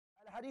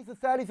الحديث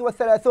الثالث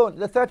والثلاثون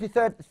the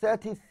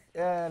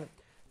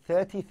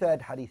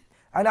 33rd حديث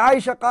عن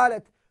عائشة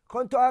قالت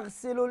كنت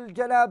أغسل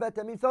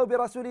الجنابة من ثوب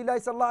رسول الله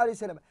صلى الله عليه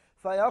وسلم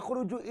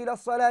فيخرج إلى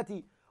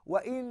الصلاة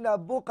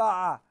وإن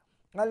بقع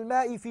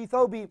الماء في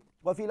ثوبي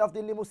وفي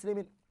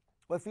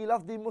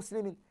لفظ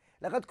مسلم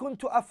لقد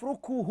كنت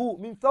أفركه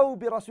من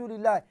ثوب رسول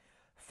الله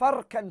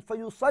فركا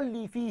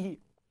فيصلي فيه.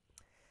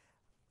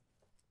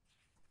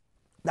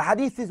 The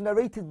hadith is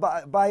narrated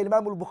by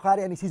Imam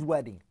al-Bukhari and it's his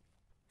wording.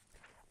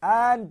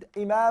 And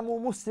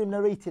Imam Muslim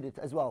narrated it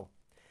as well.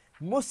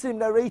 Muslim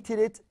narrated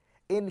it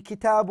in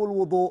Kitab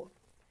al-Wudu,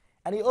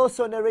 and he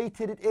also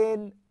narrated it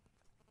in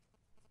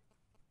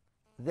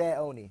there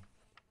only.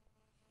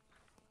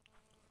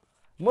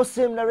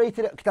 Muslim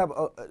narrated it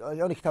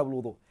only Kitab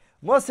al-Wudu.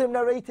 Muslim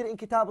narrated it in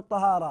Kitab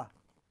al-Tahara.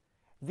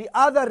 The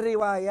other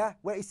riwayah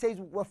where it says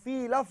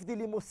وَفِي لَفْظِ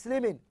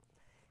لِمُسْلِمٍ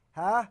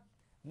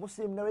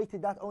Muslim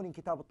narrated that only in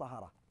Kitab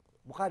al-Tahara.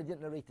 Bukhari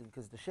didn't narrate it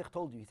because the Sheikh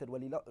told you. He said,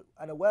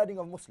 and a wording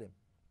of Muslim.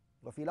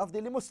 وَفِي لَفْظِ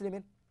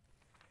لِمُسْلِمٍ.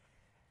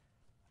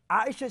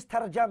 Aisha's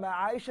tarjama,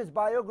 Aisha's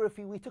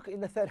biography, we took it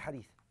in the third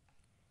hadith.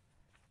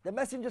 The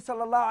Messenger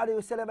sallallahu alayhi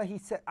wa sallam, he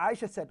said,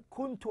 Aisha said,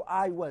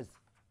 I was.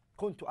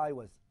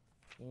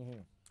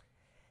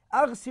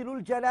 أغسل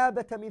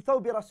الجنابة من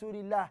ثوب رسول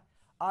الله.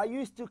 I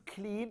used to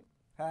clean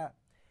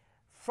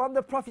from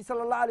the Prophet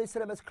sallallahu alayhi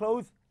wa sallam's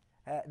clothes,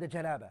 the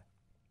janaba.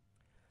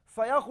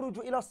 فيخرج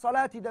إلى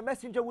الصلاة. The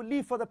Messenger will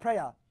leave for the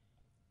prayer.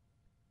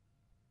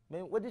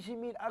 What does she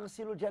mean?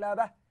 أغسل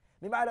الجنابة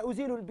بمعنى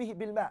أزيل به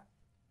بالماء.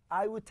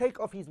 I would take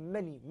off his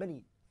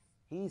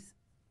his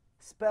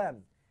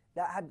sperm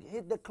that had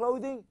hit the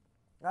clothing,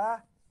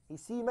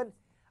 his semen.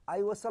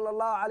 I was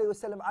sallallahu alayhi wa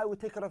sallam, I would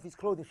take it off his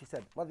clothing, she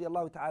said,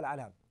 radiyallahu ta'ala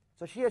anha.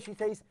 So she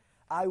says,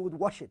 I would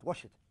wash it.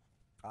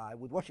 I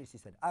would wash it, she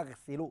said.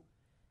 أغسل.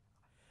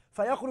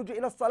 فيخرج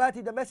إلى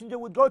الصلاة. The Messenger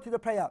would go to the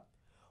prayer.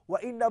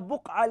 وإن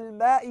بقع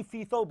الماء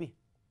في ثوبه.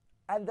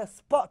 And the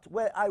spot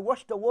where I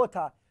washed the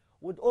water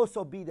would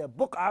also be there.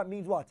 Buq'a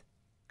means what?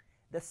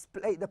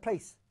 The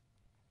place.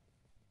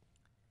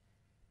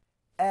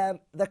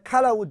 The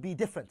color would be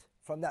different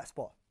from that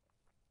spot.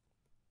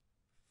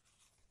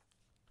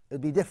 It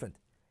would be different.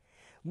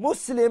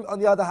 Muslim, on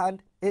the other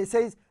hand, it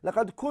says,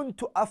 لَقَدْ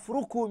كُنْتُ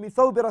أَفْرُكُ مِنْ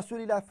ثَوْبِ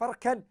رَسُولِ اللَّهِ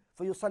فَرْكًا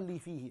فَيُصَلِّي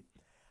فِيهِ.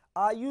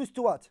 I used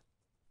to what?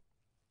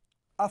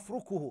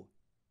 أَفْرُكُهُ.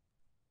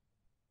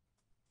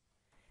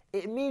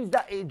 It means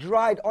that it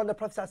dried on the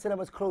Prophet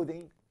ﷺ's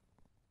clothing.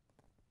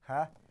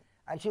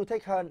 And she would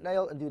take her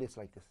nail and do this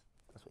like this.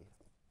 That's what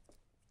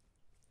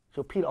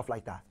she'll peel it off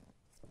like that.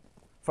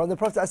 From the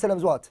Prophet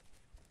ﷺ's what?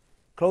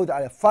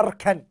 Clothing.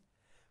 Farkan.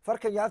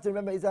 Farkan, you have to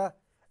remember, is a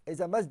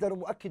masdar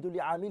mu'akkidu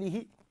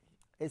li'amilihi.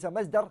 It's a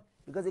masdar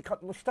because it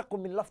comes mushtaq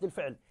min lafd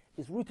al-fi'l.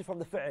 It's rooted from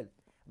the fi'l.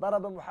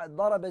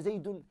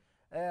 ضرب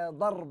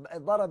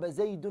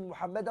زيد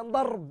محمدا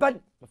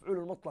ضربا. مفعول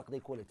المطلق, they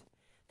call it.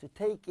 To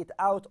take it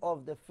out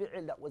of the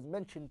fi'l that was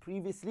mentioned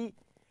previously.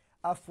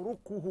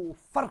 أفركه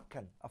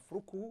فركا.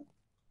 أفركه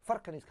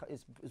فركا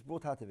is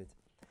brought out of it.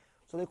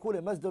 So they call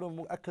it masdar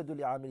mu'akkidu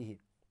li'amilihi.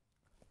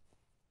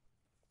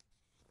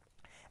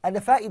 And the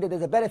fa'idah,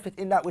 there's a benefit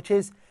in that, which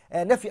is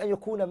نفي أن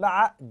يكون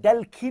مع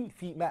دلك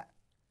في ماء.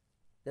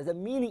 There's a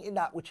meaning in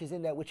that which is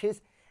in there, which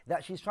is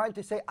that she's trying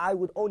to say, I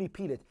would only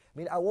peel it. I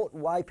mean, I won't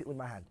wipe it with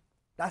my hand.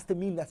 That's the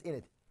meaning that's in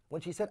it.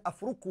 When she said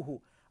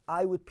أفركه,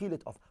 I would peel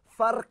it off.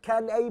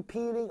 Farkan, a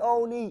peeling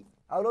only.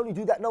 I would only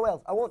do that, no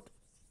else. I won't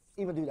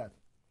even do that.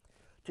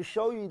 To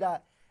show you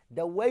that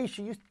the way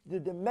she used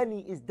the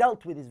many is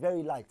dealt with is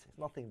very light. It's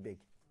nothing big.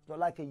 It's not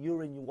like a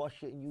urine, you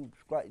wash it and you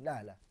scratch it.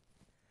 Nah.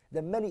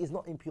 The many is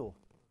not impure.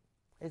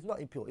 It's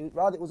not impure.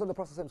 Rather, it was on the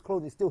Prophet's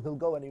clothing. Still, he'll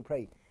go and he'll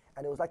pray.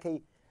 And it was like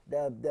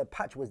the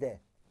patch was there.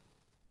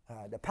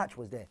 The patch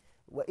was there.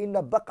 In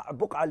the buq'a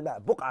al-ma'.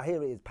 Buq'a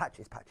here is patch.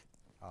 It's patch.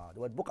 The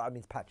word buq'a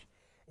means patch.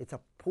 It's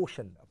a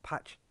portion, a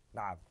patch.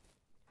 Na'am.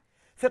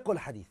 Fiqh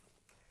al-hadith.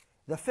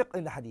 The fiqh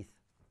in the hadith.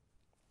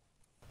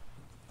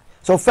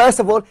 So first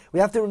of all,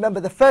 we have to remember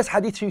the first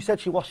hadith she said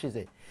she washes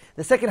it.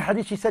 The second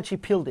hadith she said she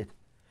peeled it.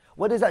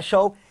 What does that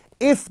show?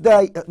 If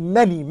the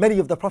many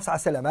of the Prophet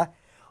ﷺ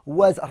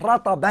was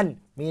rataban,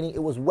 meaning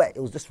it was wet,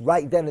 it was just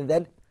right then and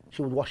then,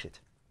 she would wash it.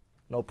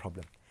 No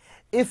problem.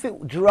 If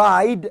it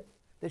dried,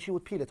 then she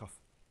would peel it off.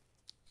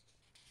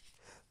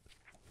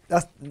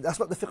 That's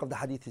not the fiqh of the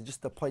hadith, it's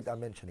just the point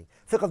I'm mentioning.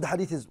 Fiqh of the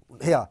hadith is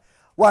here.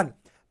 1.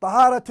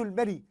 Taharatul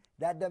mani,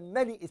 that the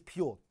mani is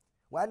pure.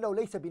 وأنه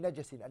ليس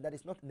بنجس, and that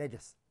is not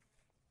najas.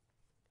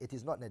 It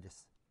is not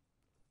najas.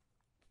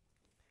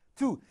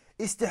 2.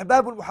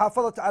 استحباب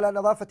المحافظة على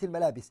نظافة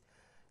الملابس.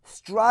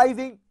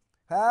 Striving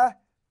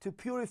to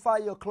purify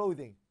your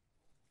clothing.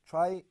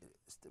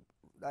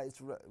 That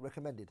is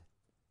recommended.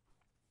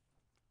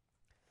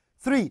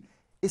 3.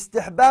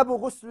 استحباب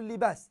غسل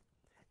اللباس.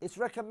 It's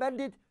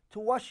recommended to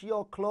wash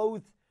your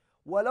clothes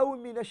ولو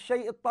من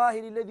الشيء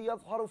الطاهر الذي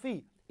يظهر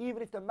فيه,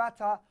 even if the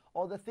matter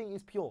or the thing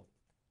is pure.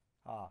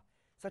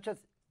 Such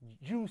as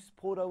juice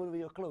poured over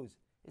your clothes.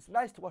 It's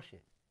nice to wash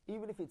it,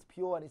 even if it's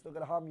pure and it's not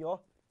going to harm your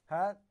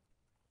hand.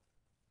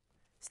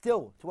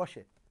 Still, to wash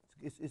it.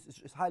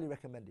 is highly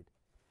recommended.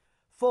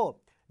 4.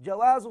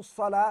 Jawazu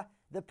salah,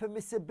 the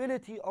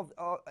permissibility of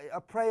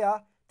a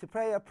prayer, to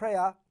pray a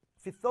prayer,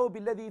 في الثوب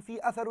الذي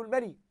فيه أثر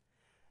المني,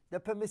 the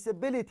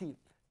permissibility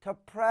to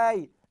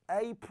pray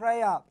a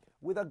prayer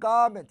with a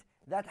garment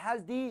that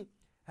has the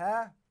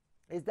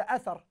is the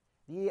athar,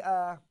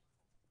 the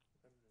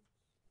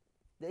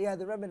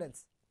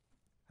remnants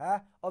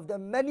of the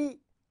many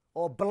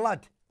or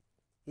blood.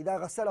 إذا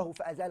غسله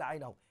فأزال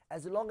عينه,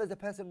 as long as the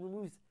person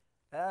removes,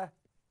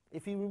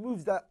 if he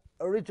removes the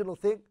original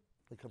thing,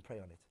 he can pray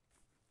on it.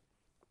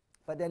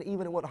 But then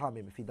even it won't harm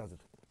him if he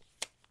doesn't.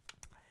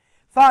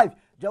 5.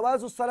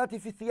 جواز الصلاة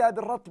في الثياب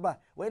الرطبة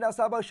وإن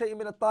أصابه شيء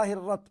من الطاهر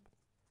الرطب.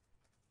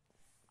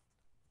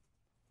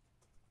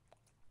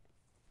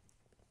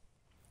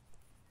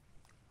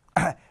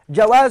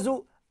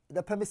 جواز,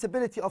 the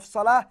permissibility of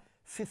salah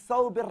في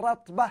الثوب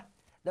الرطبة,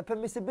 the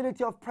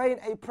permissibility of praying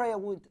a prayer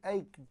with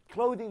a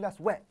clothing that's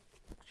wet.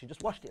 She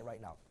just washed it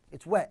right now.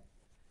 It's wet.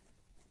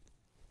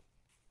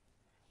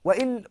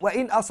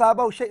 وإن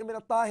أصابه شيء من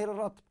الطاهر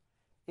الرطب,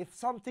 if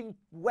something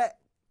wet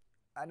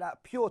and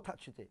pure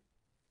touches it,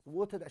 the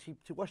water that she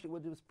washed it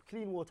with was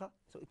clean water,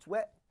 so it's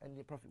wet, and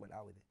the Prophet went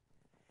out with it.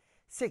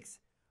 6.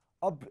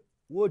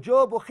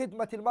 وجوب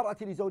خدمة المرأة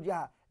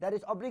لزوجها, that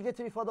is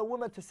obligatory for the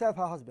woman to serve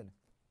her husband.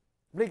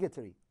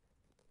 Obligatory.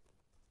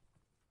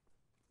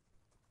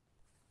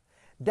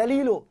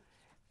 دليل,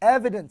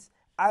 evidence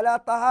على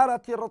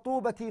طهارة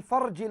رطوبة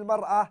فرج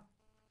المرأة.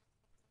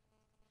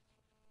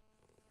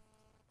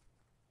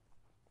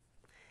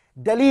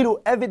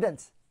 دليل,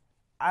 evidence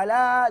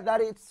على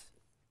that it's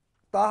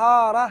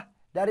طهارة,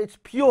 that it's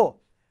pure.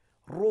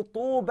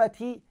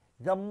 رطوبة,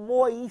 the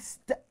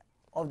moist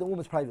of the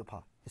woman's private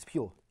part, is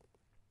pure.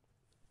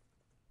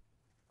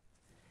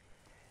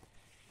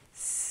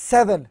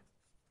 7.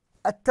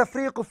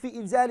 التفريق في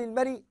إنزال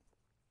المني,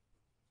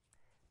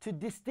 to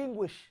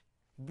distinguish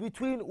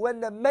between when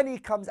the money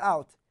comes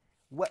out,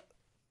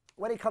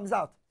 when it comes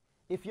out,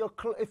 if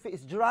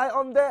it's dry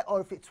on there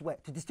or if it's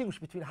wet, to distinguish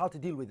between how to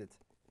deal with it.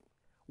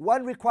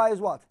 One requires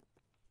what?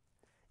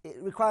 It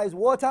requires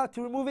water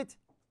to remove it,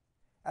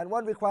 and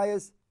one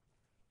requires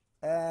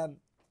to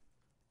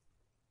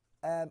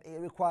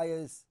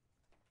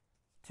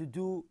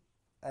do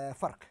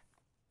farq.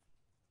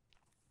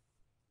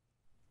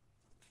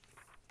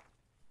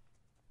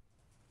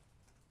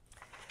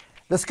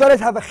 The scholars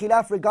have a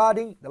khilaf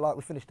regarding,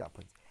 we finished that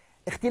point.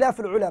 اختلاف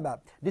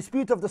العلماء,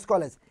 dispute of the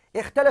scholars.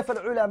 اختلف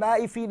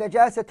العلماء في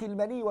نجاسة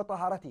المني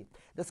وطهارته.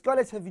 The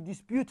scholars have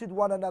disputed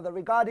one another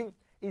regarding,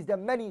 is the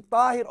mani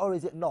tahir or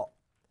is it not?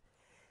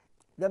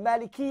 The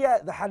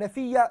Malikiyya, the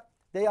Hanafiyya,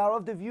 they are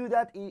of the view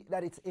that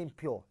it's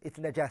impure, it's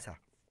najasa.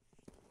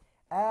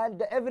 And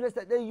the evidence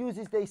that they use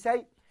is, they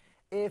say,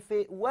 if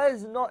it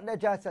was not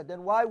najasa,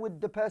 then why would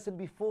the person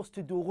be forced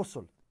to do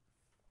ghusl?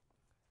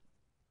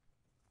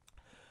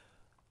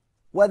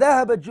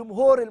 وذهب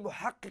جمهور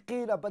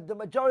المحققين, but the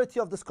majority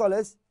of the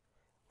scholars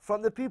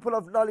from the people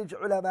of knowledge,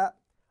 ulama,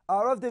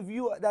 are of the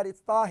view that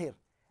it's tahir,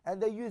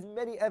 and they use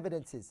many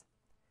evidences.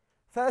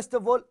 First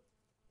of all,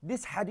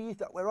 this hadith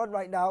that we're on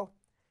right now,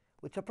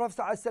 which the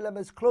Prophet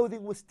ﷺ's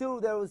clothing was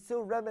still, there was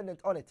still remnant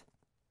on it,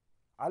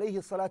 alayhi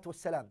salatu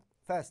wassalam.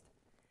 First.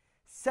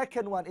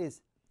 Second one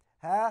is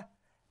that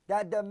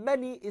the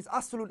mani is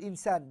aslul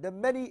insan, the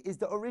mani is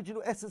the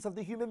original essence of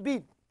the human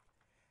being.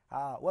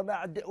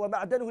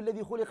 ومعدنه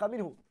الذي خلق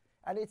منه,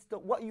 and it's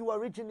what you were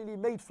originally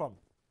made from.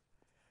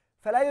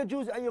 فلا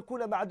يجوز أن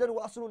يكون معدنه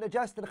وأصله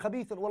نجاسة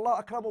خبيثا والله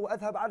أكرمه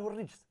وأذهب عنه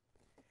الرجس.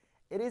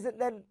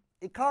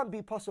 It can't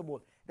be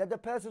possible that the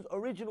person's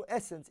original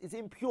essence is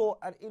impure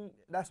and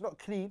that's not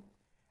clean,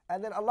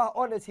 and then Allah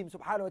honors him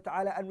subhanahu wa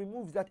ta'ala and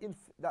removes that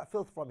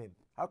filth from him.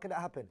 How can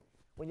that happen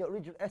when your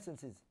original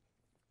essence is?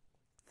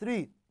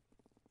 3.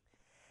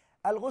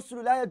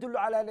 الغسل لا يدل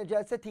على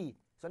نجاسته.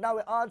 So now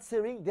we're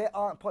answering their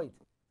point.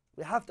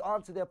 We have to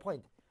answer their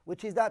point,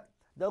 which is that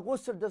the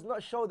ghusl does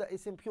not show that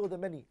it's impure the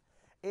mani.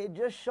 It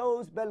just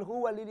shows بل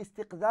هو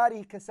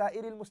للاستقذار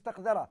كسائر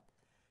المستقذرة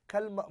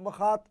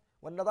كالمخاط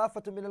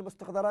والنظافة من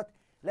المستقذرات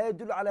لا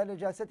يدل على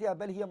نجاستها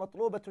بل هي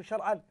مطلوبة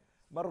شرعا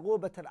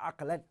مرغوبة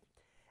عقلا.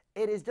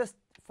 It is just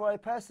for a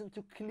person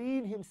to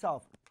clean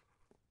himself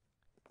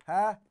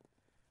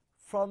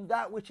from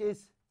that which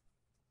is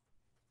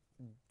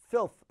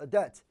filth,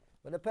 dirt.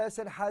 When a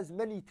person has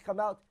many to come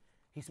out,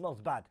 he smells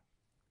bad.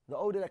 The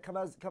odor that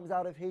comes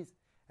out of his,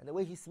 and the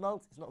way he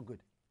smells, it's not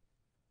good.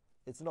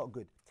 It's not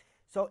good.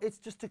 So it's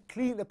just to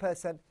clean the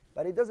person,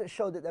 but it doesn't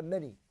show that there are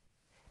many.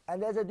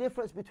 And there's a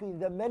difference between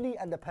the many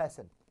and the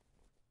person.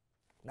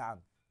 Naam.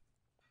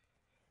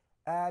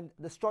 And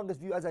the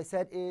strongest view, as I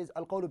said, is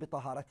al-qawlu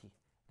bi-taharati,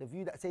 the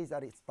view that says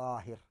that it's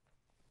tahir.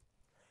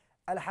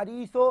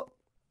 Al-hadithu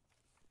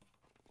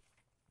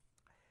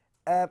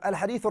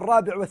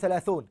الرابع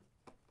وثلاثون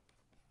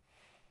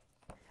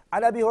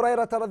عن أبي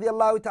هريرة رضي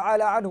الله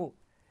تعالى عنه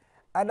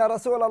أن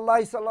رسول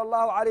الله صلى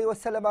الله عليه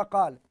وسلم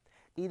قال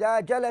إذا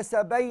جلس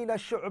بين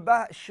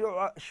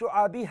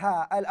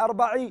شعبها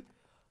الأربع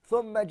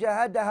ثم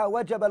جهدها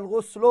وجب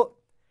الغسل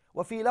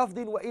وفي لفظ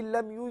وإن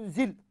لم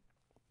ينزل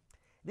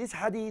This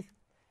hadith,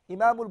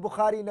 Imam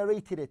al-Bukhari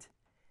narrated it.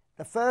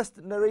 The first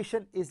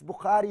narration is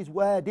Bukhari's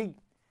wording,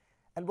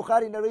 and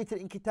Bukhari narrated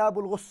it in Kitab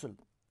al-Ghusl.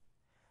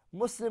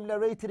 Muslim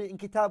narrated it in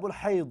Kitab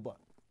al-Hayd.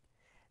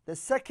 The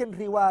second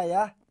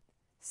riwayah,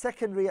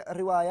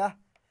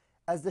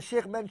 as the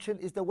Shaykh mentioned,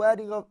 is the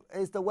wording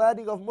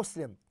of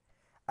Muslim,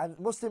 and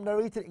Muslim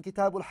narrated in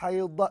Kitab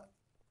al-Hayd.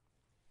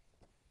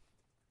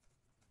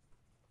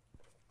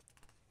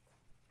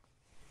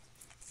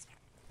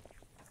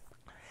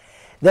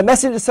 The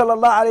Messenger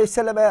sallallahu alayhi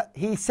wasallam,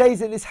 he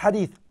says in this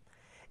hadith,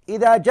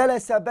 إذا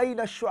جلس بين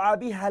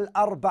شعابها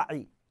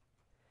الأربع.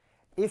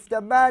 If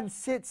the man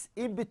sits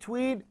in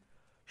between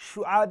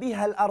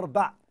شعابها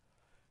الأربع.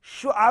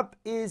 Shu'ab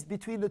is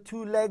between the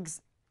two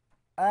legs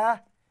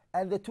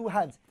and the two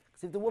hands.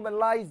 So if the woman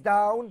lies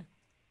down,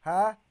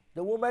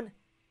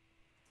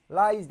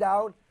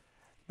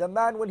 the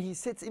man, when he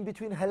sits in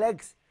between her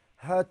legs,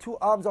 her two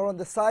arms are on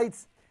the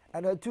sides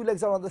and her two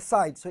legs are on the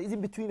sides. So he's in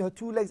between her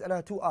two legs and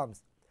her two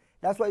arms.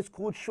 That's why it's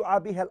called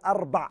Shu'abih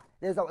al-Arba'.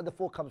 There's where the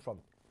 4 comes from.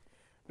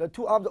 The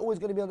two arms are always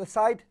going to be on the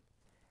side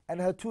and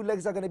her two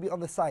legs are going to be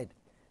on the side.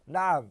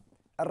 Na'am.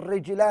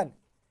 Al-Rijlan.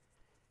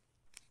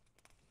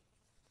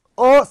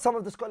 Or some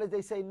of the scholars,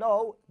 they say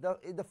no,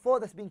 the 4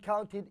 that's being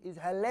counted is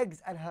her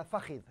legs and her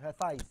fakhid, her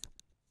thighs.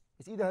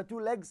 It's either her 2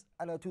 legs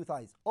and her 2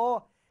 thighs,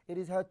 or it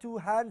is her 2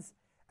 hands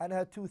and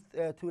her 2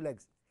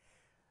 legs.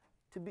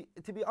 To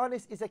be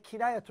honest, it's a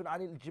kinayatun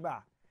anil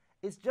jima'.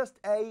 It's just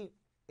a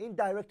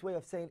indirect way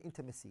of saying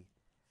intimacy.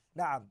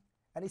 Na'am.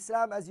 And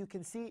Islam, as you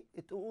can see,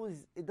 it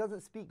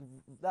doesn't speak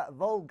that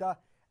vulgar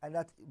and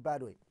that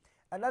bad way.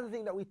 Another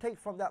thing that we take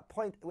from that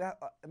point we are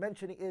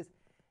mentioning is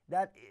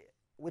that,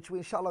 which we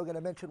inshallah are going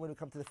to mention when we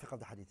come to the fiqh of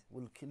the hadith.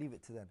 We'll leave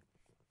it to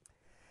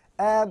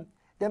then.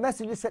 The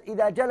Messenger said,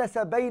 إِذَا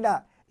جَلَسَ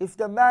بَيْنَ. If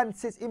the man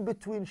sits in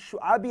between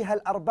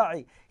شُعَابِهَا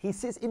الْأَرْبَعِ, he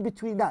sits in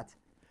between that.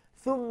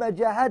 ثُمَّ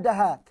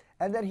جَهَدَهَا.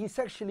 And then he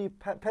sexually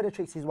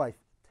penetrates his wife.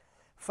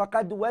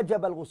 فَقَدْ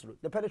وَجَبَ الْغُسْلُ.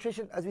 The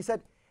penetration, as we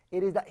said,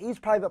 it is that his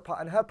private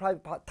part and her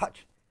private part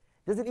touch.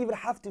 Doesn't even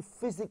have to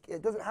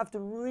it doesn't have to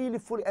really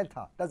fully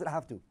enter. Doesn't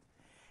have to.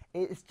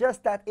 It's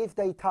just that if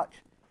they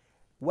touch,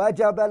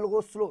 وَجَبَ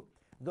الْغُسْلُ.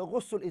 The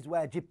ghusl is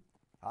wajib.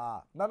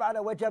 ما معنى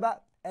وجب؟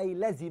 أي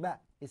لازم.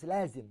 It's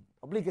lazim,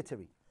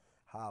 obligatory.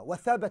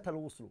 وثبت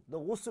الغسل. The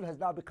ghusl has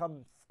now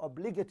become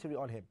obligatory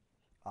on him.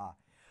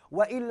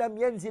 وإن لم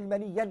ينزل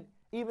منيا.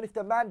 Even if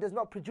the man does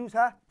not produce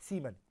her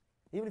semen.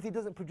 Even if he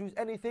doesn't produce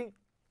anything,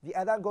 the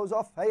adhan goes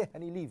off,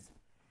 and he leaves.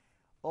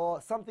 Or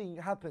something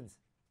happens.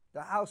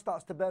 The house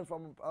starts to burn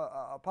from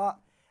apart,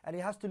 and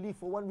he has to leave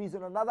for one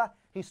reason or another.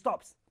 He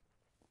stops.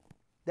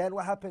 Then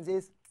what happens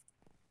is,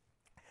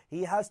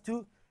 he has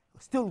to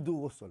still do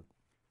ghusl.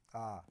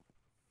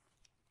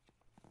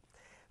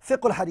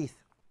 Fiqh al-hadith.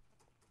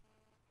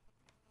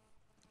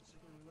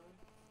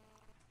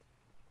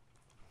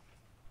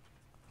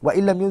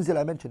 وَإِن لَمْ يُنزِلْ,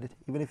 I mentioned it.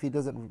 Even if he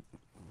doesn't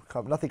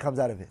come, nothing comes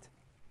out of it.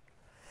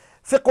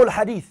 Fiqh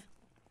al-hadith.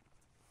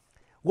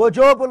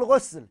 وَجُوبُ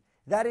الْغُسْل.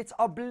 That it's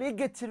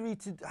obligatory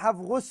to have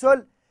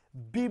ghusl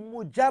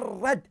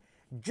بِمُجَرَّد.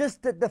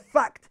 Just at the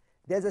fact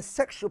there's a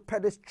sexual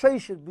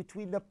penetration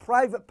between the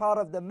private part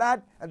of the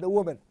man and the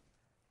woman.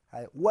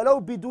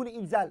 وَلَوْ بِدُونِ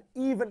إِنزَال.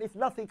 Even if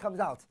nothing comes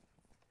out.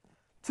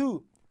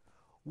 2.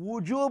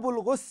 وُجُوبُ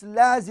الْغُسْل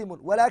لَازِمٌ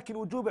وَلَكِنْ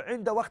وُجُوبُ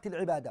عِنْدَ وَقْتِ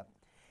الْعِبَادَةِ.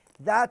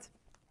 That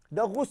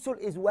the ghusl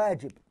is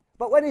wajib.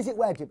 But when is it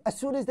wajib? As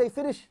soon as they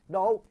finish?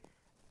 No.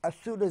 As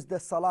soon as the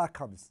salah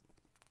comes.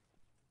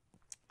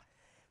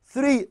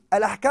 3.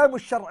 الأحكام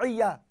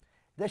الشرعية.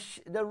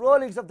 The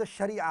rulings of the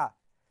sharia.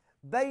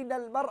 بين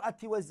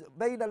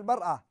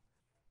المرأة.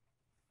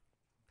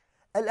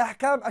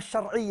 الأحكام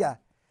الشرعية.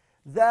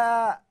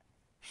 The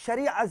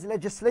Sharia's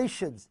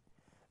legislations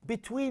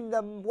between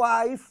the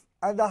wife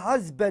and the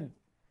husband.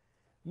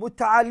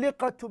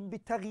 متعلقة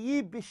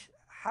بتغييب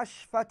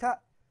حشفة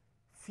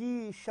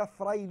في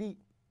شفرين.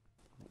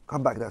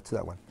 Come back to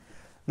that one.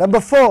 Number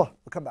 4. We'll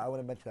come back. I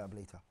want to mention that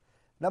later.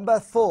 Number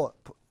 3.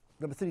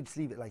 Just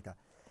leave it later.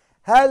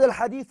 هذا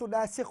الحديث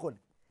ناسخ.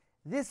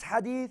 This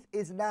hadith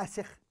is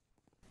nasikh.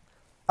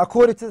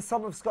 According to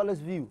some of scholars'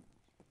 view,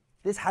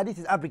 this hadith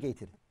is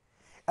abrogated.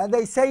 And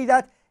they say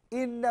that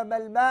إنما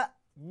الماء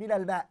من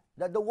الماء.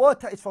 That the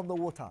water is from the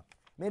water.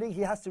 Meaning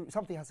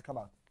something has to come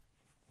out.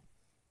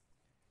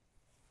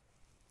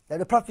 That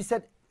the Prophet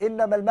said,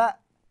 إنما الماء.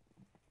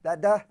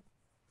 That the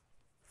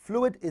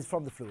fluid is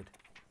from the fluid.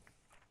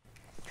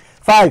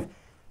 5.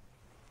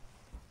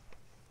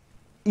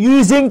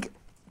 Using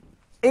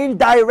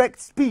indirect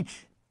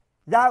speech.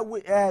 That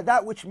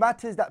which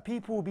matters that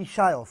people will be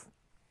shy of.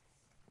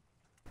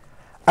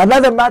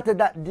 Another matter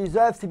that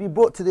deserves to be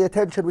brought to the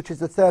attention, which is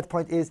the 3rd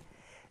point, is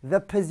the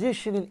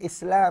position in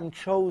Islam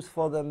chose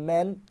for the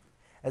men,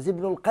 as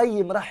Ibn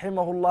al-Qayyim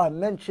rahimahullah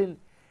mentioned,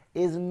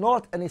 is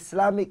not an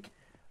Islamic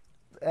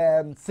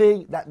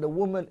thing that the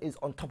woman is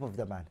on top of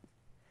the man.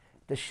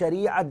 The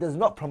Sharia does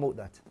not promote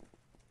that.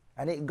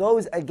 And it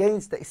goes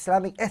against the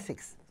Islamic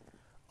ethics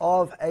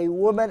of a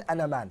woman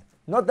and a man.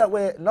 Not that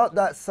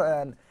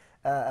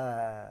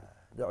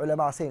the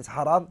ulama are saying it's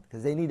haram,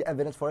 because they need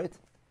evidence for it.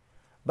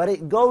 but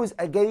it goes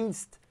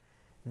against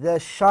the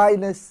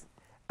shyness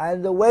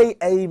and the way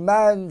a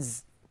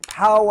man's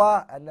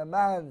power and a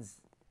man's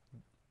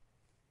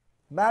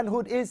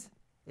manhood is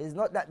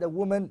not that the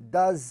woman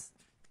does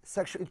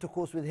sexual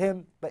intercourse with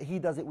him, but he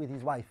does it with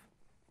his wife.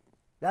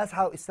 That's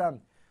how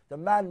Islam, the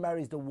man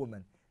marries the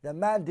woman, the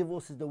man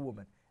divorces the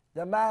woman.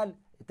 The man,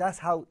 that's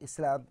how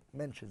Islam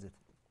mentions it.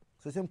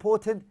 So it's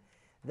important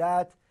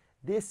that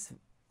this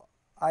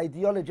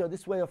ideology or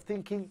this way of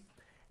thinking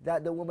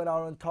that the women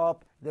are on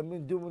top, the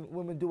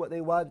women do what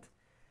they want,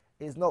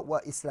 is not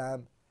what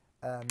Islam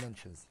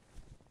mentions.